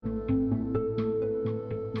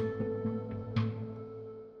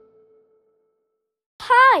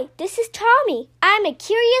Hi, this is Tommy. I'm a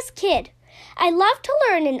curious kid. I love to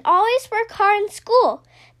learn and always work hard in school,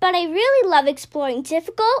 but I really love exploring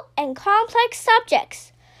difficult and complex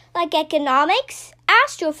subjects like economics,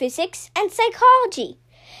 astrophysics, and psychology.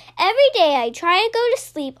 Every day I try to go to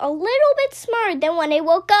sleep a little bit smarter than when I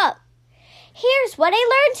woke up. Here's what I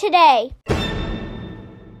learned today.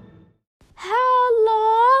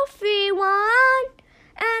 Hello, everyone,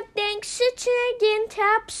 and thanks for tuning in to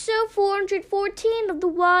episode 414 of the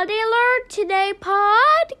What I Learned Today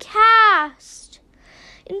podcast.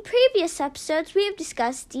 In previous episodes, we have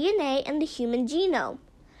discussed DNA and the human genome.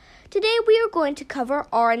 Today, we are going to cover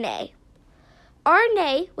RNA.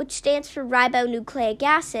 RNA, which stands for ribonucleic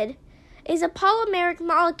acid, is a polymeric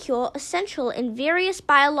molecule essential in various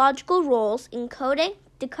biological roles in coding,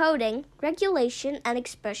 decoding, regulation, and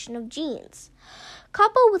expression of genes.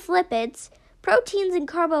 Coupled with lipids, proteins, and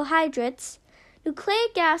carbohydrates,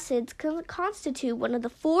 nucleic acids constitute one of the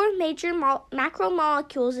four major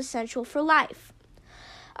macromolecules essential for life.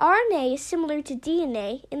 RNA is similar to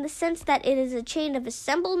DNA in the sense that it is a chain of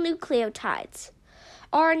assembled nucleotides.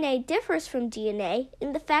 RNA differs from DNA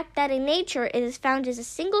in the fact that in nature it is found as a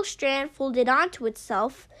single strand folded onto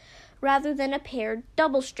itself rather than a paired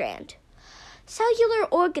double strand. Cellular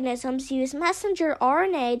organisms use messenger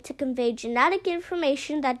RNA to convey genetic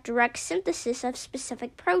information that directs synthesis of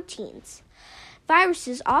specific proteins.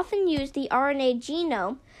 Viruses often use the RNA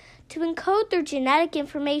genome to encode their genetic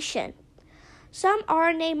information. Some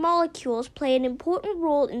RNA molecules play an important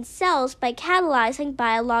role in cells by catalyzing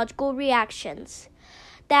biological reactions.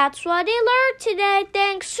 That's what I learned today.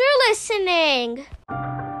 Thanks for listening.